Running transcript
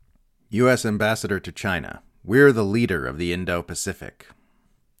U.S. Ambassador to China. We're the leader of the Indo-Pacific.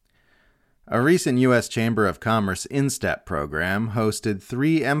 A recent U.S. Chamber of Commerce INSTEP program hosted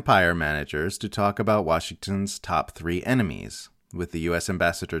 3 empire managers to talk about Washington's top 3 enemies, with the U.S.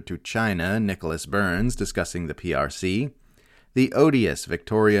 Ambassador to China, Nicholas Burns, discussing the PRC, the odious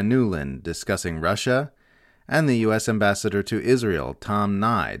Victoria Nuland discussing Russia, and the U.S. Ambassador to Israel, Tom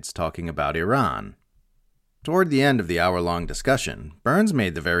Nides, talking about Iran. Toward the end of the hour-long discussion, Burns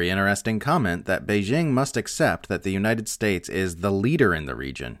made the very interesting comment that Beijing must accept that the United States is the leader in the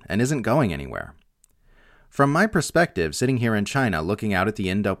region and isn't going anywhere. From my perspective, sitting here in China looking out at the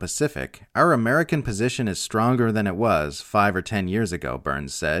Indo-Pacific, our American position is stronger than it was 5 or 10 years ago,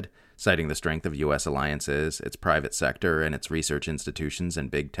 Burns said, citing the strength of U.S. alliances, its private sector, and its research institutions and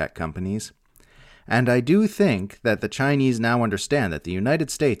big tech companies. And I do think that the Chinese now understand that the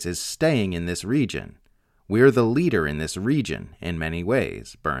United States is staying in this region. We're the leader in this region in many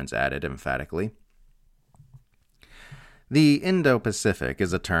ways, Burns added emphatically. The Indo-Pacific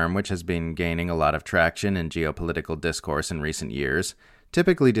is a term which has been gaining a lot of traction in geopolitical discourse in recent years,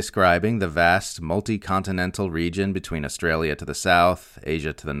 typically describing the vast multi-continental region between Australia to the south,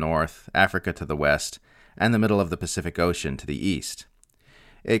 Asia to the north, Africa to the west, and the middle of the Pacific Ocean to the east.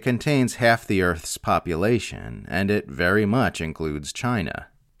 It contains half the Earth's population, and it very much includes China.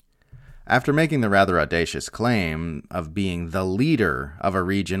 After making the rather audacious claim of being the leader of a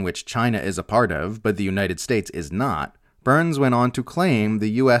region which China is a part of, but the United States is not, Burns went on to claim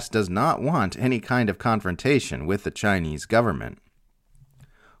the U.S. does not want any kind of confrontation with the Chinese government.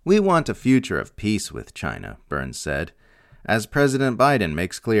 We want a future of peace with China, Burns said. As President Biden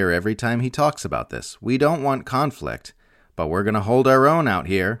makes clear every time he talks about this, we don't want conflict, but we're going to hold our own out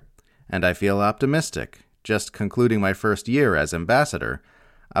here. And I feel optimistic, just concluding my first year as ambassador,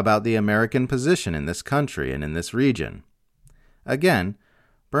 about the American position in this country and in this region. Again,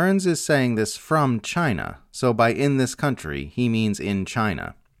 Burns is saying this from China, so by in this country, he means in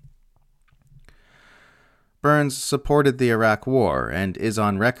China. Burns supported the Iraq War and is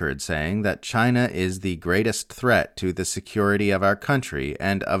on record saying that China is the greatest threat to the security of our country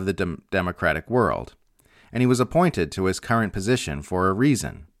and of the democratic world, and he was appointed to his current position for a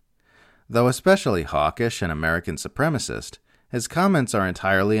reason. Though especially hawkish and American supremacist, his comments are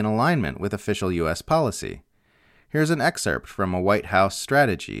entirely in alignment with official U.S. policy. Here's an excerpt from a White House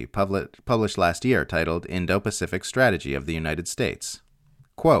strategy published last year titled Indo-Pacific Strategy of the United States.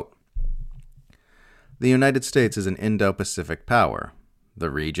 Quote, "The United States is an Indo-Pacific power.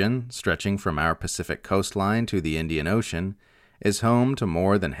 The region, stretching from our Pacific coastline to the Indian Ocean, is home to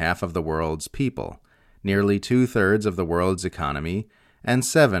more than half of the world's people, nearly 2/3 of the world's economy, and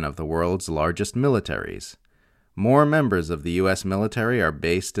 7 of the world's largest militaries. More members of the U.S. military are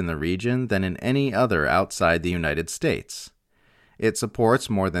based in the region than in any other outside the United States. It supports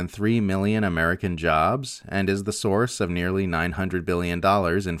more than 3 million American jobs and is the source of nearly $900 billion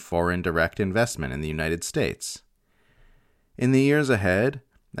in foreign direct investment in the United States. In the years ahead,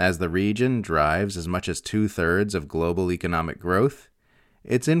 as the region drives as much as 2/3 of global economic growth,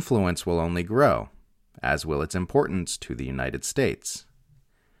 its influence will only grow, as will its importance to the United States.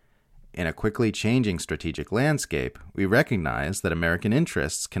 In a quickly changing strategic landscape, we recognize that American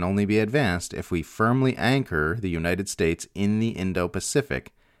interests can only be advanced if we firmly anchor the United States in the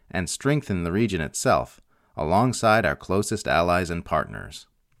Indo-Pacific and strengthen the region itself, alongside our closest allies and partners.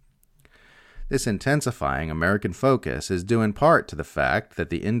 This intensifying American focus is due in part to the fact that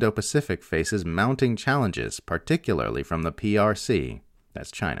the Indo-Pacific faces mounting challenges, particularly from the PRC, that's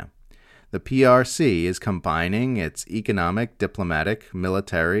China. The PRC is combining its economic, diplomatic,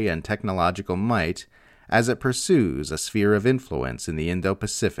 military, and technological might as it pursues a sphere of influence in the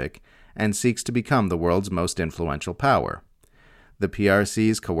Indo-Pacific and seeks to become the world's most influential power. The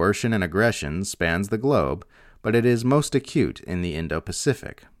PRC's coercion and aggression spans the globe, but it is most acute in the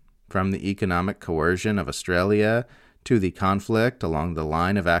Indo-Pacific. From the economic coercion of Australia to the conflict along the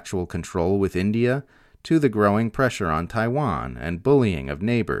line of actual control with India, to the growing pressure on Taiwan and bullying of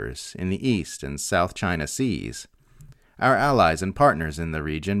neighbors in the East and South China Seas. Our allies and partners in the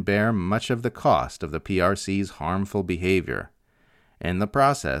region bear much of the cost of the PRC's harmful behavior. In the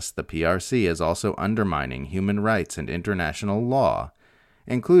process, the PRC is also undermining human rights and international law,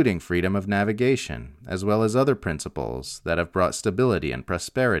 including freedom of navigation, as well as other principles that have brought stability and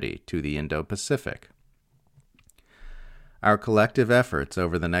prosperity to the Indo-Pacific. Our collective efforts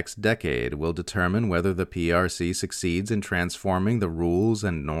over the next decade will determine whether the PRC succeeds in transforming the rules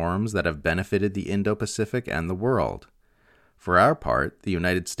and norms that have benefited the Indo-Pacific and the world. For our part, the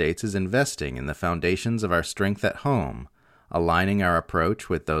United States is investing in the foundations of our strength at home, aligning our approach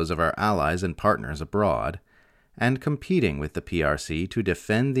with those of our allies and partners abroad, and competing with the PRC to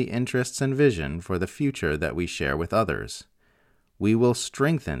defend the interests and vision for the future that we share with others. We will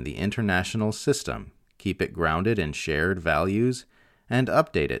strengthen the international system, keep it grounded in shared values, and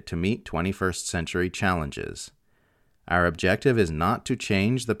update it to meet 21st century challenges. Our objective is not to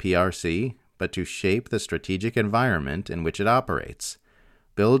change the PRC, but to shape the strategic environment in which it operates,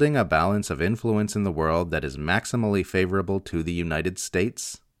 building a balance of influence in the world that is maximally favorable to the United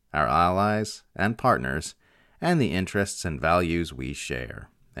States, our allies and partners, and the interests and values we share."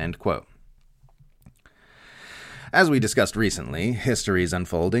 End quote. As we discussed recently, history's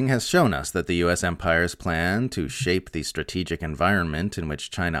unfolding has shown us that the U.S. empire's plan to shape the strategic environment in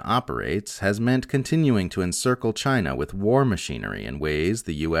which China operates has meant continuing to encircle China with war machinery in ways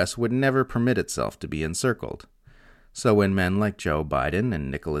the U.S. would never permit itself to be encircled. So when men like Joe Biden and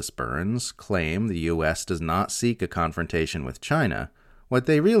Nicholas Burns claim the U.S. does not seek a confrontation with China, what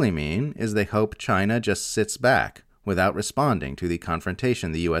they really mean is they hope China just sits back without responding to the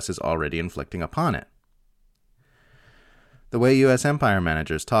confrontation the U.S. is already inflicting upon it. The way U.S. empire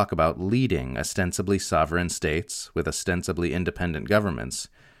managers talk about leading ostensibly sovereign states with ostensibly independent governments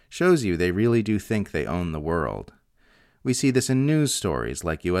shows you they really do think they own the world. We see this in news stories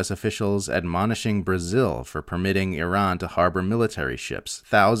like U.S. officials admonishing Brazil for permitting Iran to harbor military ships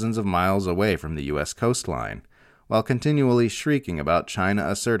thousands of miles away from the U.S. coastline, while continually shrieking about China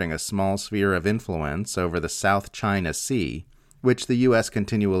asserting a small sphere of influence over the South China Sea, which the U.S.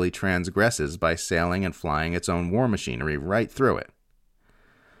 continually transgresses by sailing and flying its own war machinery right through it.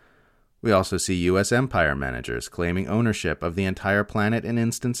 We also see U.S. empire managers claiming ownership of the entire planet in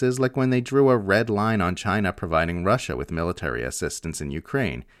instances like when they drew a red line on China providing Russia with military assistance in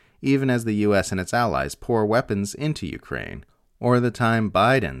Ukraine, even as the U.S. and its allies pour weapons into Ukraine, or the time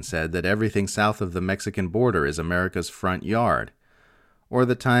Biden said that everything south of the Mexican border is America's front yard, or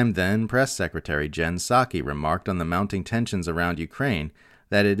the time then Press Secretary Jen Psaki remarked on the mounting tensions around Ukraine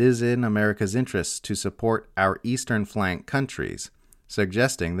that it is in America's interests to support our eastern flank countries,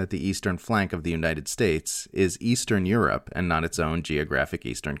 suggesting that the eastern flank of the United States is Eastern Europe and not its own geographic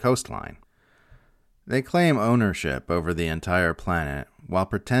eastern coastline. They claim ownership over the entire planet while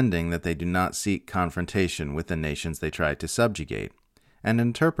pretending that they do not seek confrontation with the nations they try to subjugate, and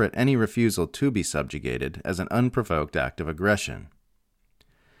interpret any refusal to be subjugated as an unprovoked act of aggression.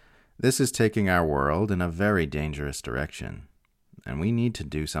 This is taking our world in a very dangerous direction, and we need to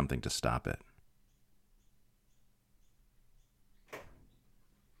do something to stop it.